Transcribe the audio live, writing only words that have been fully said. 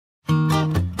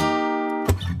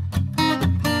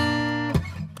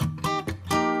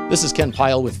This is Ken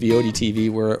Pyle with VOD TV.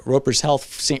 We're at Roper's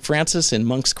Health St. Francis in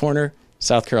Moncks Corner,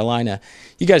 South Carolina.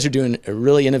 You guys are doing a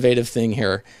really innovative thing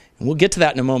here, and we'll get to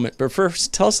that in a moment. But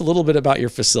first, tell us a little bit about your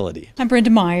facility. I'm Brenda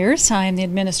Myers. I'm the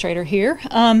administrator here.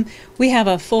 We have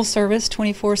a full-service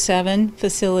 24/7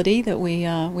 facility that we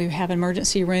have an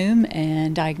emergency room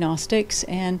and diagnostics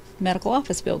and medical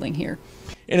office building here.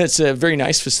 And it's a very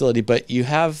nice facility, but you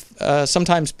have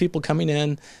sometimes people coming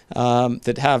in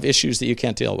that have issues that you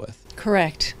can't deal with.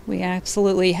 Correct. We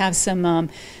absolutely have some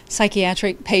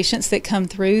psychiatric patients that come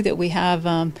through that we have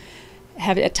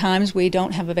at times we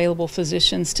don't have available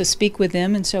physicians to speak with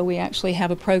them, and so we actually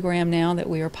have a program now that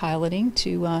we are piloting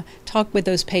to talk with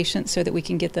those patients so that we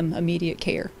can get them immediate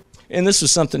care. And this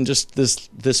was something just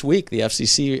this week, the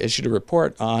FCC issued a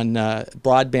report on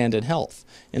broadband and health.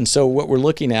 And so what we're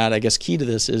looking at, I guess key to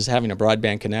this, is having a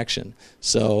broadband connection.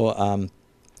 So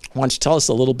why don't you tell us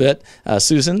a little bit,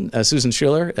 Susan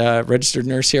Schiller, registered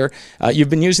nurse here, you've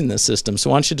been using this system, so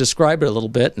why don't you describe it a little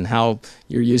bit and how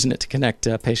you're using it to connect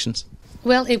patients?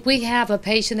 Well, if we have a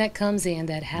patient that comes in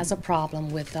that has a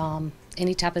problem with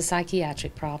any type of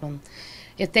psychiatric problem,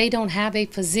 if they don't have a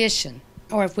physician,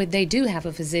 or if they do have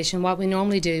a physician, what we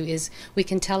normally do is we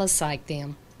can tele-psych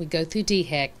them. We go through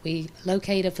DHEC, we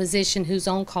locate a physician who's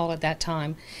on call at that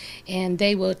time, and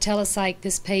they will tele-psych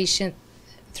this patient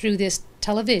through this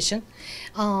television,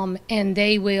 and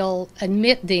they will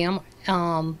admit them,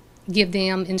 give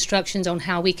them instructions on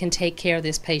how we can take care of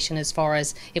this patient as far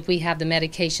as if we have the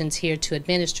medications here to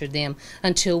administer them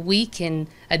until we can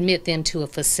admit them to a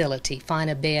facility, find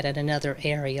a bed at another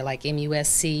area like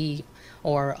MUSC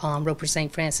or Roper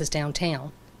St. Francis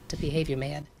downtown to behavior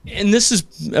med. And this is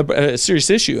a serious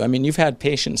issue. I mean, you've had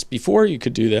patients before you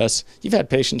could do this. You've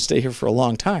had patients stay here for a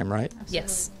long time, right? Absolutely.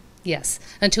 Yes. Yes,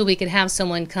 until we could have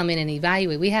someone come in and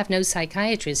evaluate. We have no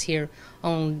psychiatrists here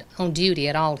on duty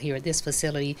at all here at this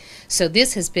facility. So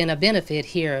this has been a benefit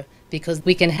here because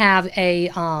we can have a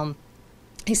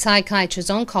psychiatrist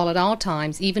on call at all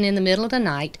times, even in the middle of the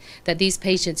night, that these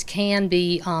patients can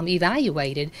be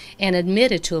evaluated and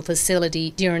admitted to a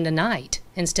facility during the night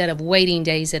instead of waiting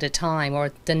days at a time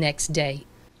or the next day.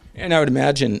 And I would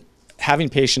imagine having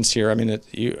patients here, I mean,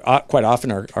 you quite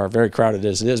often are very crowded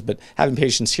as it is, but having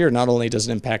patients here not only does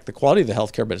it impact the quality of the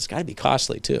health care, but it's got to be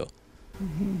costly too.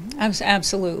 Mm-hmm.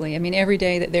 Absolutely. I mean, every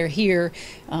day that they're here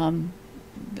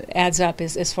adds up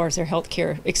as far as their health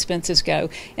care expenses go,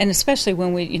 and especially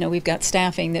when we've got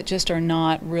staffing that just are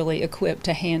not really equipped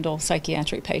to handle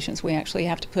psychiatric patients. We actually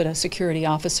have to put a security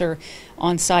officer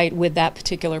on site with that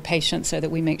particular patient so that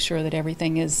we make sure that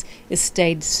everything is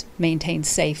maintained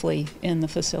safely in the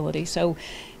facility. So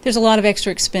there's a lot of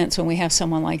extra expense when we have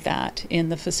someone like that in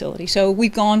the facility. So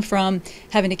we've gone from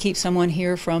having to keep someone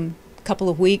here from couple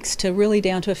of weeks to really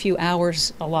down to a few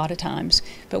hours a lot of times,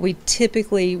 but we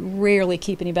typically rarely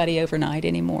keep anybody overnight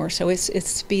anymore, so it's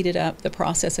speeded up the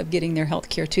process of getting their health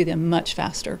care to them much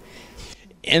faster.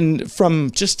 And from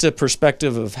just a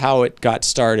perspective of how it got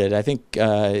started, I think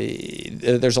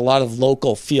there's a lot of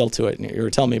local feel to it. You were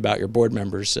telling me about your board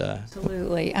members.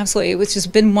 Absolutely. It's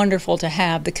just been wonderful to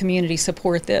have the community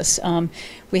support this.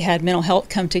 We had mental health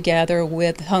come together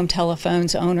with Home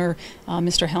Telephone's owner,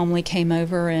 Mr. Helmley, came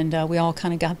over, and we all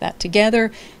kind of got that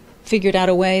together, figured out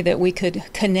a way that we could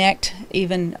connect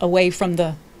even away from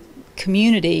the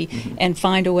community and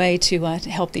find a way to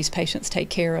help these patients take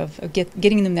care of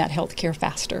getting them that health care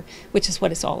faster, which is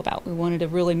what it's all about. We wanted to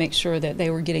really make sure that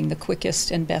they were getting the quickest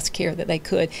and best care that they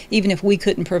could. Even if we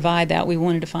couldn't provide that, we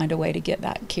wanted to find a way to get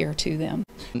that care to them.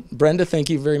 Brenda, thank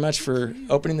you very much for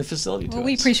opening the facility to us.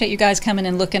 We appreciate you guys coming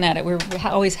and looking at it. We're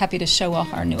always happy to show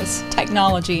off our newest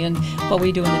technology and what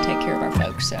we're doing to take care of our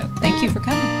folks. So thank you for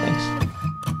coming. Thanks.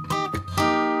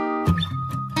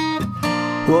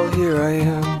 Well, here I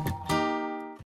am,